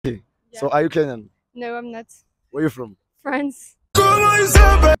Yeah. So are you Kenyan? No, I'm not. Where are you from? France.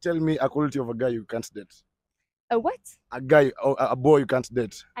 Tell me a quality of a guy you can't date. A what? A guy or a boy you can't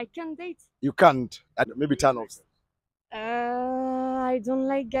date. I can't date. You can't. Maybe turn-offs. I don't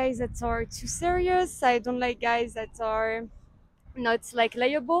like guys that are too serious. I don't like guys that are not like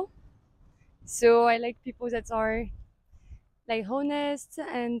liable. So I like people that are like honest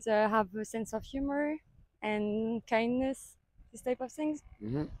and have a sense of humor and kindness. This type of things.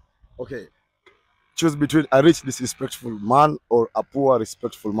 Okay. Choose between a rich, disrespectful man or a poor,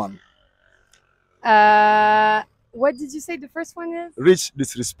 respectful man. What did you say the first one is? Rich,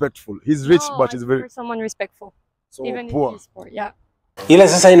 disrespectful. He's rich, No, but I he's very prefer someone respectful. so Even poor. if he's poor, yeah. Ila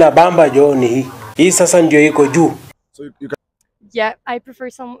sasa inabamba John hii sasa ndio iko juu. So you can. Yeah, I prefer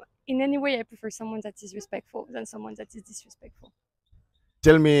in any way I prefer someone that is respectful than someone that is disrespectful.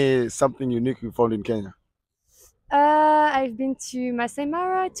 Tell me something unique you found in Kenya. I've been to Masai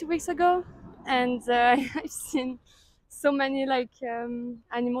Mara 2 weeks ago, and I've seen so many like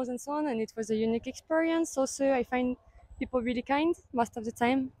animals and so on, and it was a unique experience. Also, I find people really kind most of the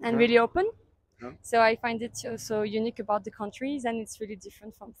time and really open. So I find it also unique about the countries, and it's really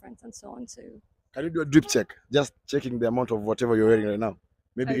different from France and so on. So can you do a drip check? Just checking the amount of whatever you're wearing right now.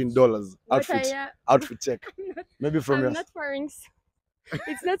 Maybe in dollars. Outfit check. Maybe from I'm not wearing.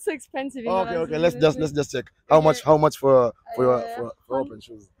 It's not so expensive. Okay, okay. Let's just check. How much for open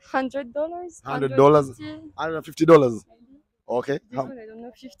shoes? $100. $100. $150. Okay. I don't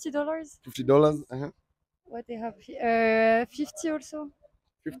know. $50. $50. What they have here? 50 also.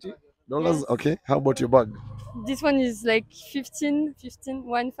 $50. Okay. How about your bag? This one is like 15.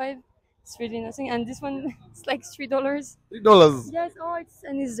 It's really nothing. And this one is like $3. $3. Yes. Oh, it's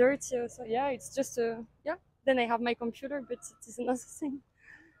dirty also. Yeah, it's just yeah. Then I have my computer, but it is another thing.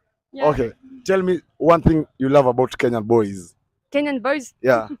 Yeah. Okay. Tell me one thing you love about Kenyan boys. Kenyan boys?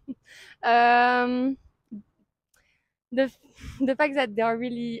 Yeah. The fact that they are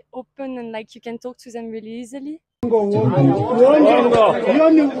really open and like you can talk to them really easily.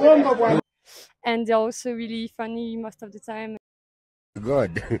 And they're also really funny most of the time.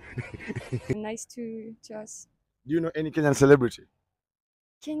 Good. Nice to us. Do you know any Kenyan celebrity?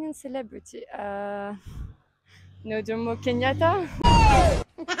 Kenyan celebrity? No, Jomo Kenyatta.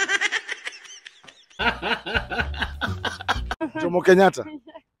 Jomo Kenyatta.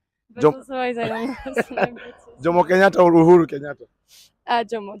 But otherwise, I don't know celebrities. Jomo Kenyatta or Uhuru Kenyatta?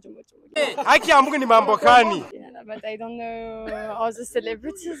 Jomo. Haki ya Mungu ni mambo gani? Yeah, but I don't know all the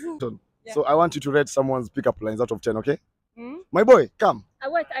celebrities. So I want you to rate someone's pickup lines out of 10, okay? My boy, come.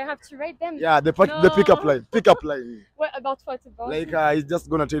 What? I have to rate them? Yeah, the pickup line. Pickup line. What about? Like he's just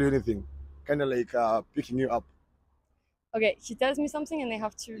gonna tell you anything, kind of like picking you up. Okay, he tells me something and I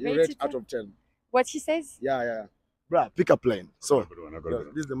have to rate it out of 10. What he says? Yeah. Bruh, pickup line. So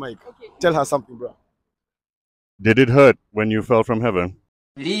this is the mic. Okay. Tell her something, bruh. Did it hurt when you fell from heaven?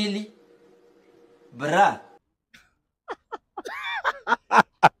 Really? Bruh.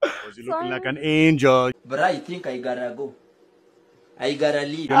 Was you looking like an angel? Bruh, I think I gotta go. I gotta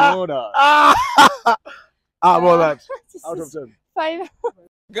leave. You know that. About that. Out of 10. 5.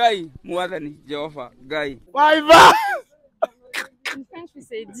 Guy, Muadani, Jehovah, Guy. 5. In French we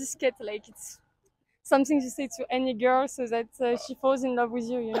say disquette, like it's something you say to any girl so that she falls in love with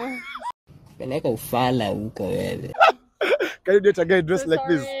you, you know? Can you date a guy dressed like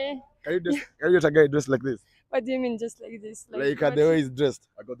this? Can you date a guy dressed like this? What do you mean just like this? Like the way he's dressed.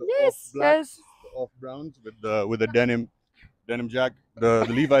 I got the off browns with the denim jack, the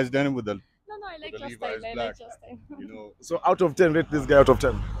Levi's denim with the No, I like your style. I like your style. You know. So out of 10, rate this guy out of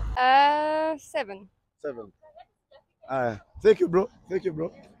 10. 7. 7. Thank you, bro.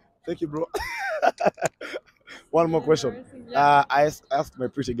 One more question. I asked my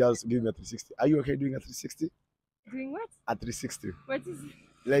pretty girls to give me a 360. Are you okay doing a 360? Doing what? A 360. What is it?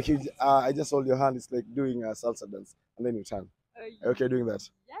 Like I just hold your hand. It's like doing a salsa dance, and then you turn. Are you okay doing that?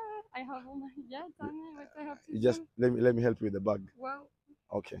 Yeah, I have all my. Yeah, tell me what I have to do. Just let me help you with the bag. Wow.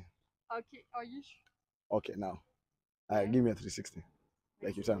 Okay. Okay. Are you sure? Okay, now. Give me a 360.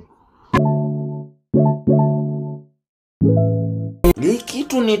 Like you turn. Hii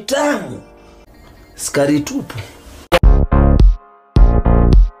kitu ni tamu. Skari tupu.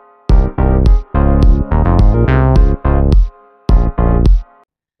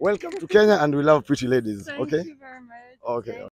 Welcome to Kenya, and we love pretty ladies. Thank okay? you very much. Okay.